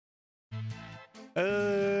Hello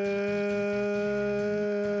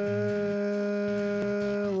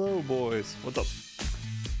boys, what's up?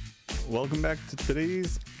 Welcome back to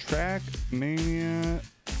today's TrackMania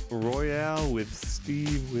Royale with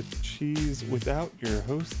Steve with Cheese without your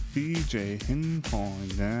host DJ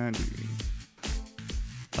Hinpong Daddy.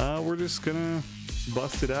 We're just gonna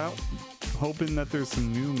bust it out, hoping that there's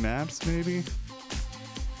some new maps maybe.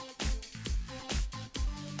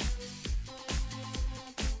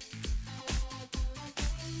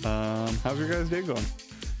 How's your guys' day going?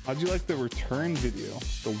 How'd you like the return video?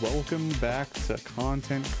 The welcome back to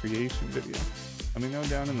content creation video? Let me know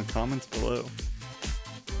down in the comments below.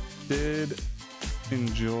 Did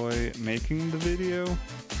enjoy making the video.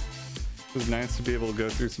 It was nice to be able to go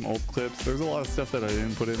through some old clips. There's a lot of stuff that I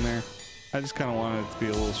didn't put in there. I just kind of wanted it to be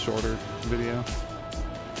a little shorter video.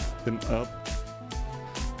 Then up.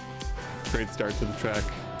 Great start to the track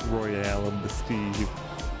Royale of the Steve.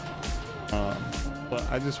 But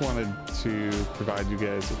I just wanted to provide you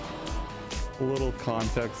guys with a little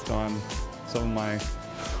context on some of my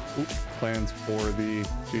plans for the...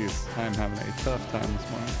 Jeez, I'm having a tough time this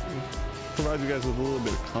morning. Provide you guys with a little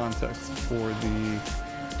bit of context for the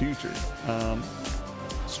future.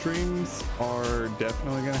 Streams are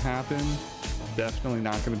definitely going to happen. Definitely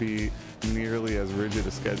not going to be nearly as rigid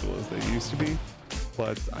a schedule as they used to be.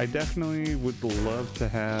 But I definitely would love to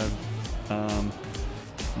have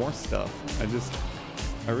more stuff.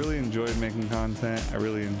 I really enjoyed making content. I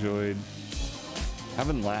really enjoyed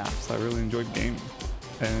having laughs. I really enjoyed gaming.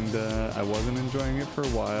 And I wasn't enjoying it for a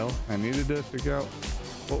while. I needed to figure out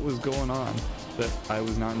what was going on, that I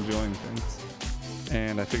was not enjoying things.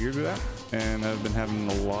 And I figured it out. And I've been having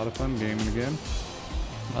a lot of fun gaming again.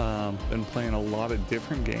 Been playing a lot of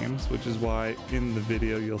different games, which is why in the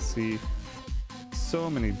video you'll see so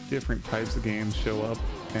many different types of games show up.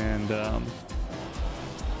 And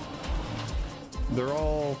they're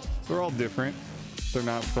all different. They're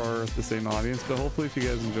not for the same audience, but hopefully if you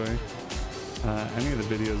guys enjoy any of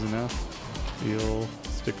the videos enough, you'll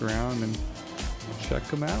stick around and check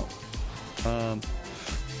them out.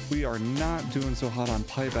 We are not doing so hot on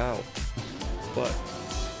Pipe Out, but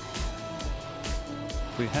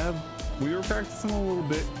we were practicing a little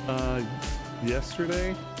bit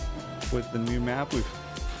yesterday with the new map. We've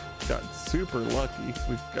got super lucky.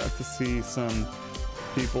 We've got to see some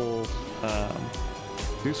people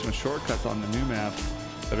do some shortcuts on the new map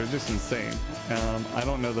that are just insane. I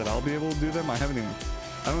don't know that I'll be able to do them. I don't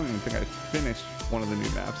even think I finished one of the new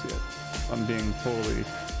maps yet. I'm being totally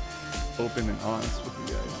open and honest with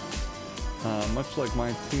you guys. Much like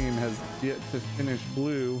my team has yet to finish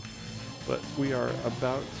blue, but we are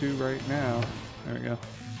about to right now. There we go.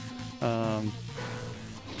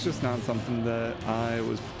 It's just not something that I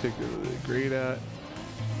was particularly great at.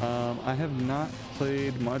 I have not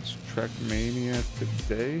played much TrackMania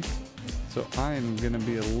today, so I'm gonna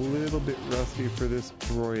be a little bit rusty for this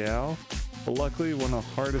Royale. But luckily, one of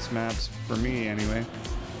the hardest maps for me anyway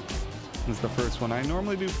is the first one. I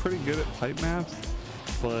normally do pretty good at pipe maps,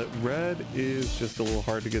 but red is just a little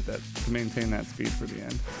hard to get that, to maintain that speed for the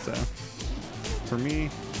end. So for me,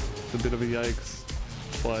 it's a bit of a yikes,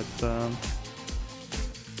 but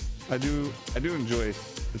I do enjoy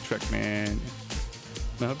the TrackMania.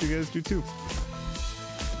 I hope you guys do too.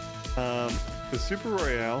 The Super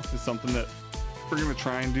Royale is something that we're going to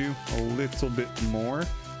try and do a little bit more.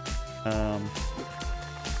 I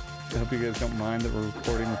hope you guys don't mind that we're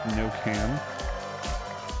recording with no cam.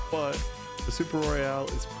 But the Super Royale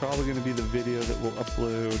is probably going to be the video that we'll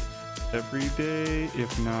upload every day,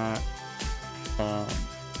 if not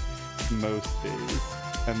most days.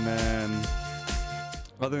 And then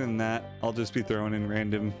other than that, I'll just be throwing in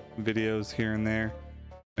random videos here and there.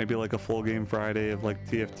 Maybe like a full game Friday of like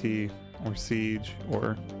TFT or Siege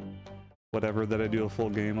or whatever that I do a full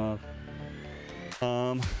game of.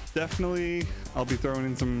 Definitely I'll be throwing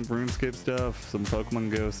in some RuneScape stuff, some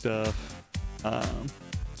Pokemon Go stuff,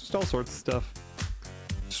 just all sorts of stuff.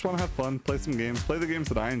 Just want to have fun, play some games, play the games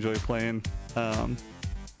that I enjoy playing. And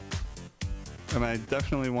I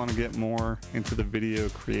definitely want to get more into the video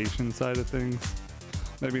creation side of things.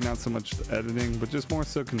 Maybe not so much the editing, but just more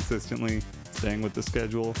so consistently staying with the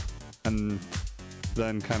schedule and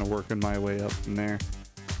then kind of working my way up from there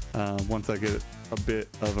once I get a bit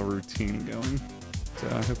of a routine going. So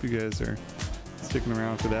I hope you guys are sticking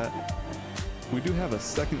around for that. We do have a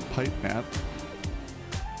second pipe map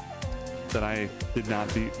that I did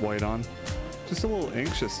not beat white on. Just a little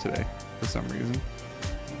anxious today for some reason.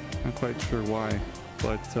 Not quite sure why,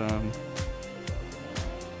 but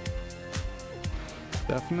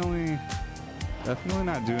definitely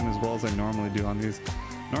not doing as well as I normally do on these.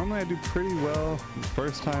 Normally I do pretty well.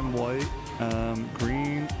 First time white.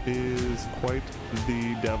 Green is quite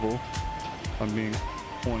the devil, if I'm being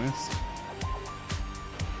honest.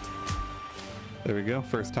 There we go.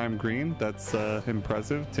 First time green. That's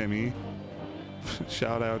impressive, Timmy.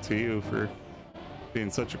 Shout out to you for being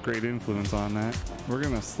such a great influence on that. We're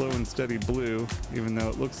gonna slow and steady blue, even though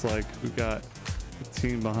it looks like we've got a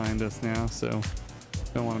team behind us now, so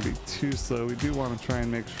don't want to be too slow. We do want to try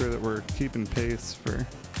and make sure that we're keeping pace for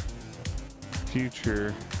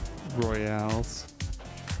future royales.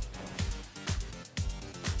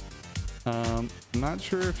 I'm not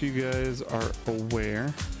sure if you guys are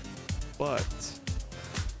aware, but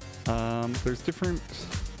there's different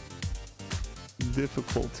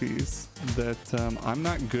difficulties that I'm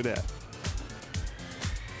not good at.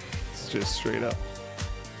 It's just straight up.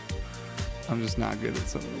 I'm just not good at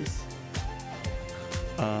some of these.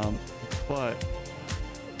 But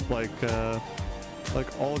like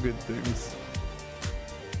all good things.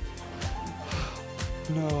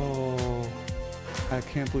 No, I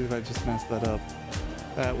can't believe I just messed that up.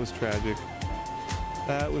 That was tragic.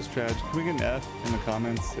 That was tragic. Can we get an F in the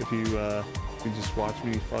comments if you just watch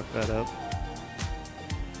me fuck that up?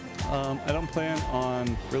 I don't plan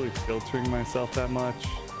on really filtering myself that much.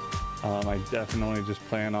 I definitely just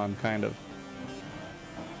plan on kind of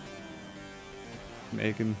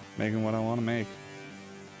making what I want to make.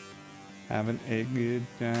 Having a good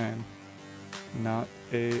time. Not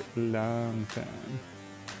a long time.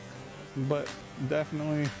 But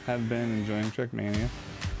definitely have been enjoying TrackMania.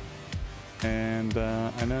 And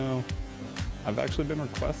I know I've actually been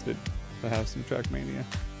requested to have some TrackMania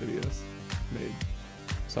videos made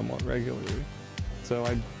somewhat regularly. So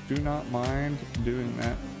I do not mind doing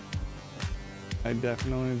that. I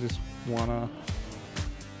definitely just wanna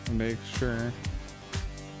make sure.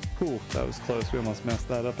 Cool, that was close. We almost messed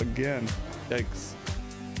that up again. Yikes.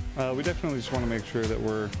 We definitely just want to make sure that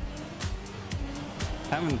we're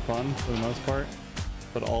having fun for the most part,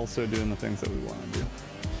 but also doing the things that we want to do.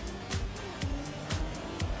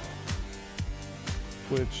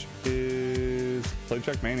 Which is play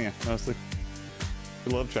TrackMania, mostly.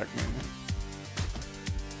 We love TrackMania.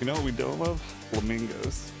 You know what we don't love?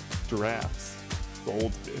 Flamingos, giraffes,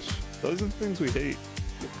 goldfish. Those are the things we hate.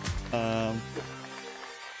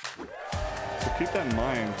 So keep that in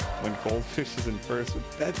mind when goldfish is in first with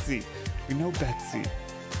Betsy. We know Betsy.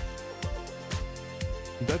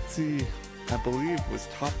 Betsy, I believe, was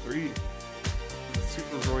top 3 in the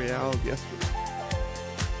Super Royale yesterday.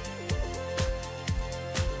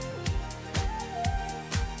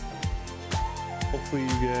 Hopefully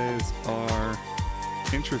you guys are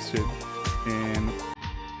interested in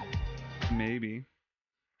maybe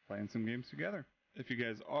playing some games together. If you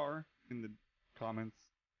guys are, in the comments,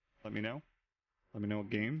 let me know. Let me know what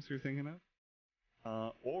games you're thinking of.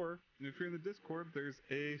 Or if you're in the Discord, there's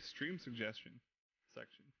a stream suggestion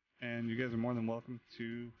section. And you guys are more than welcome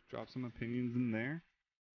to drop some opinions in there.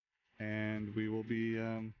 And we will be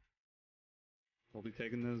we'll be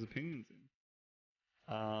taking those opinions in.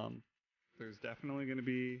 There's definitely going to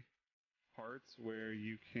be parts where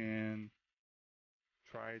you can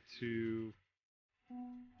try to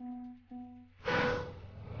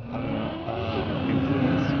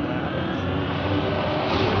influence what happens.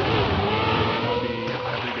 Not be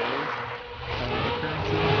everyday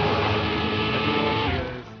occurrences. I do want you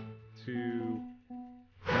guys to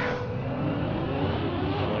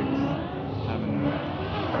like having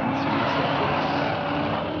friends to do stuff with.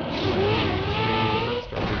 First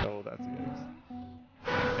started, oh, that's yikes.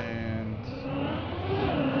 And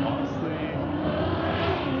honestly,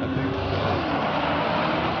 I think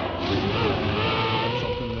that's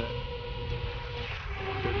something that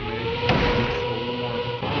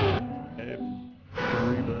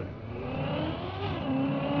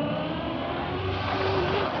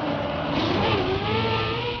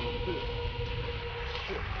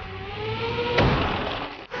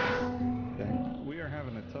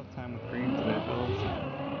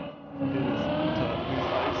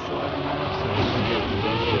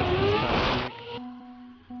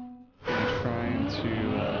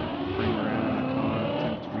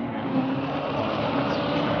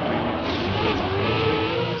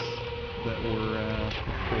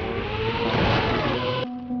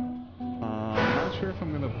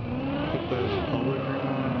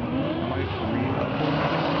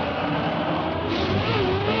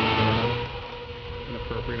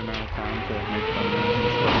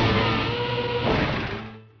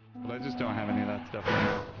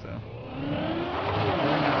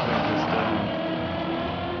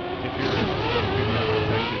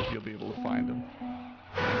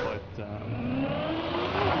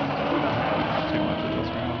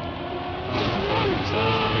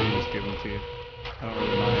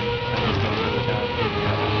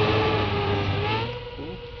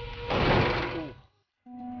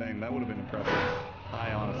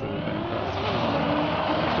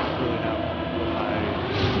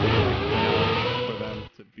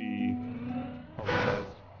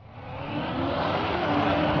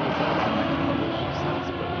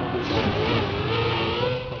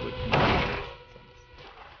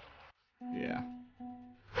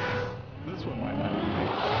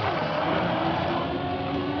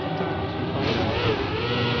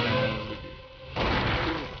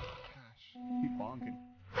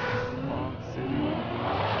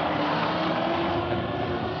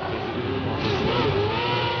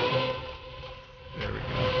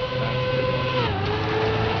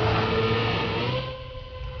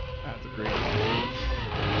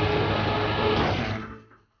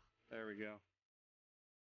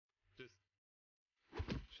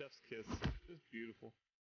is. Just beautiful.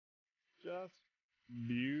 Just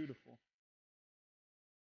beautiful.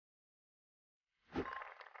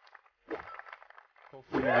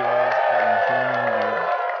 Hopefully you guys are enjoying your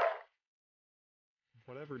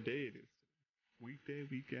whatever day it is. Weekday,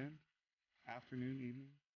 weekend, afternoon, evening.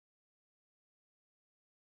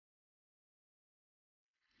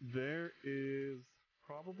 There is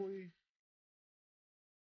probably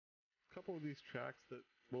a couple of these tracks that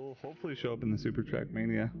will hopefully show up in the Super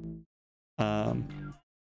TrackMania.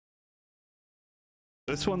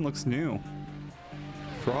 This one looks new.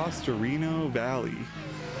 Frostarino Valley.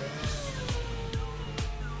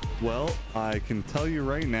 Well, I can tell you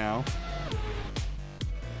right now,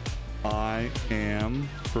 I am,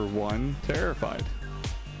 for one, terrified.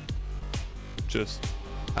 Just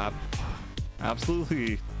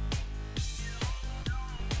absolutely.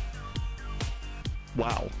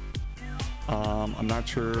 Wow. I'm not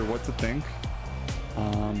sure what to think.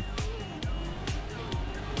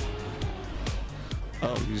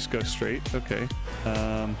 Oh, you just go straight? Okay.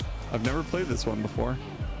 I've never played this one before.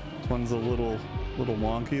 This one's a little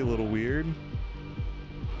wonky, a little weird.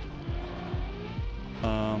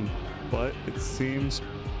 But it seems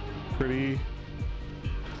pretty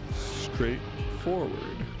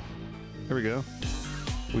straightforward. There we go.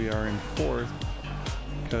 We are in fourth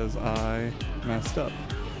because I messed up.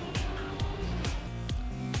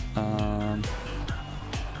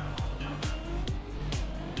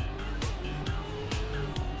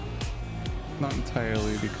 Not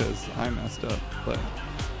entirely because I messed up, but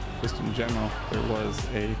just in general, there was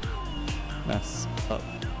a mess up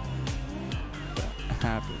that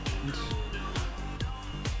happened.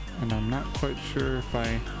 And I'm not quite sure if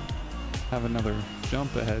I have another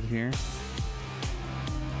jump ahead here.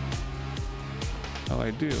 Oh,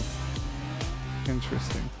 I do.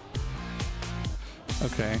 Interesting.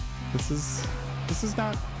 Okay, this is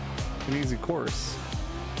not an easy course.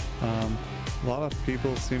 A lot of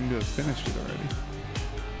people seem to have finished it already.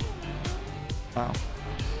 Wow.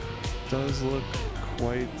 Does look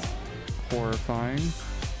quite horrifying.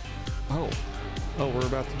 Oh, we're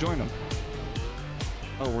about to join them.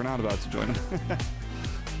 Oh, we're not about to join them.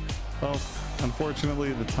 Well,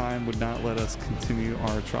 unfortunately, the time would not let us continue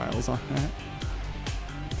our trials on that.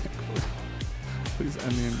 Please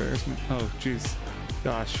end the embarrassment. Oh, jeez.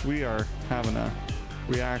 Gosh, we are having a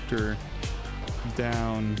reactor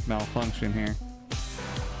down malfunction here.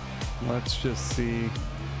 Let's just see.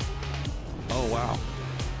 Oh, wow.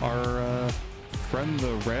 Our friend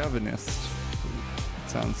the Ravenist.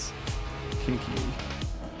 Sounds kinky.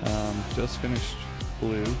 Just finished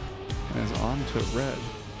blue and is on to red.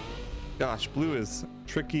 Gosh, blue is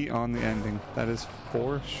tricky on the ending. That is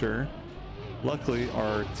for sure. Luckily,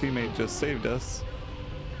 our teammate just saved us.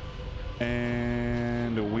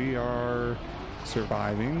 And we are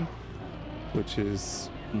surviving, which is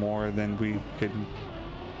more than we could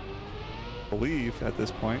believe at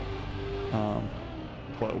this point.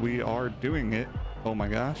 But we are doing it. Oh my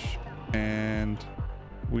gosh. And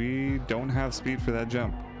we don't have speed for that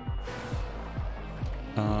jump.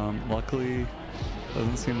 Luckily,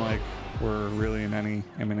 doesn't seem like we're really in any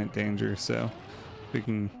imminent danger, so we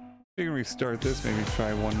can restart this, maybe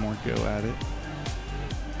try one more go at it,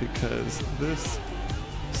 because this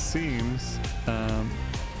seems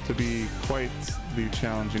to be quite the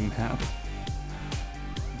challenging map.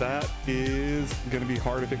 That is going to be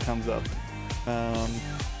hard if it comes up.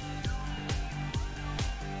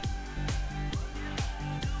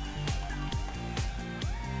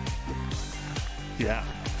 Yeah.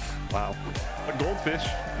 Wow. A goldfish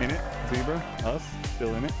in it. Zebra. Us.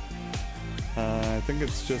 Still in it. I think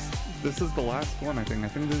it's just... This is the last one, I think. I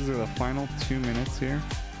think these are the final 2 minutes here.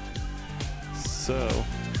 So...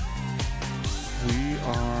 we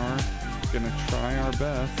are gonna try our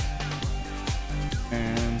best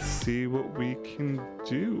and see what we can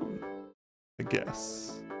do, I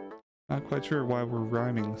guess. Not quite sure why we're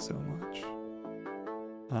rhyming so much.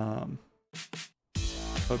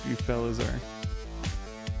 Hope you fellas are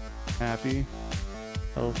happy,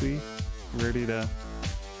 healthy, ready to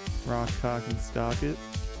rock, cock, and stock it.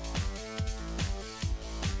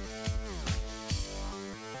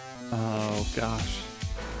 Oh gosh.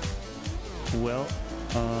 Well,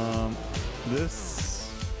 this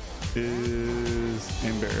is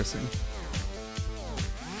embarrassing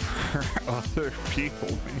for other people,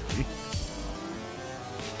 maybe.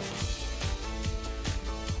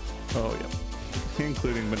 Oh yeah,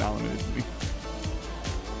 including but not limited to me.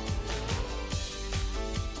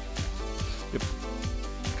 Yep.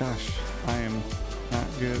 Gosh, I am not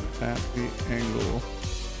good at the angle.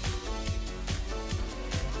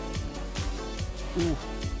 Ooh,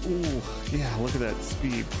 ooh, yeah, look at that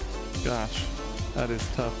speed. Gosh, that is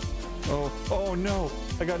tough. Oh no,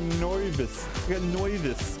 I got nervous.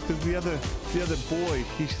 Because the other boy,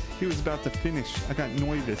 he was about to finish. I got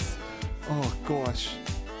nervous. Oh gosh.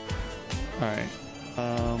 All right.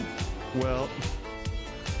 Well,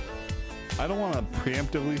 I don't want to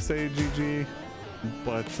preemptively say GG,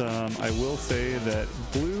 but I will say that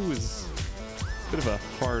blue is a bit of a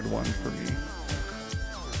hard one for me,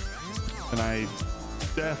 and I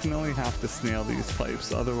definitely have to snail these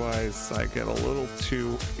pipes, otherwise I get a little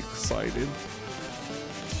too excited.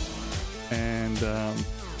 And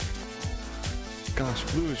gosh,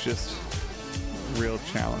 blue is just a real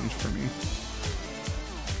challenge for me.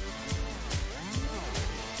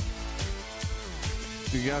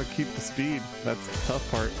 You gotta keep the speed. That's the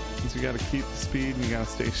tough part, is you gotta keep the speed and you gotta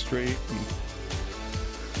stay straight. And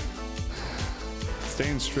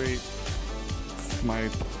staying straight is my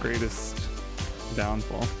greatest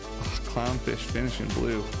downfall. Clownfish finishing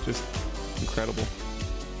blue, just incredible.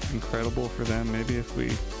 Incredible for them. Maybe if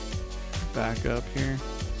we back up here,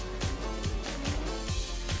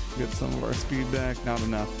 get some of our speed back. Not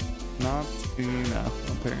enough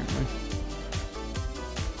apparently.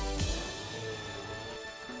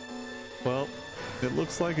 Well, it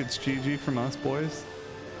looks like it's GG from us, boys.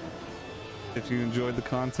 If you enjoyed the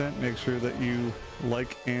content, make sure that you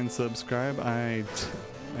like and subscribe. I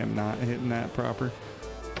am not hitting that proper.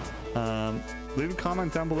 Leave a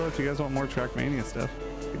comment down below if you guys want more TrackMania stuff.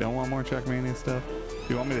 If you don't want more TrackMania stuff, if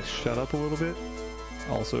you want me to shut up a little bit,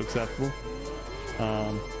 also acceptable.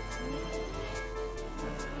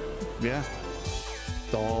 Yeah,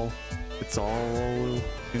 it's all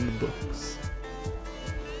in the books.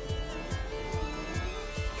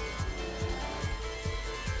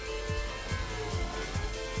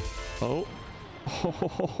 Oh,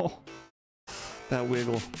 that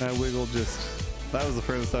wiggle just, that was the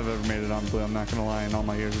furthest I've ever made it on blue. I'm not gonna lie, in all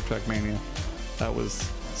my years of TrackMania, that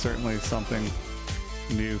was certainly something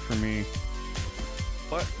new for me.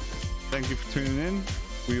 But thank you for tuning in.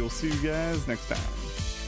 We will see you guys next time.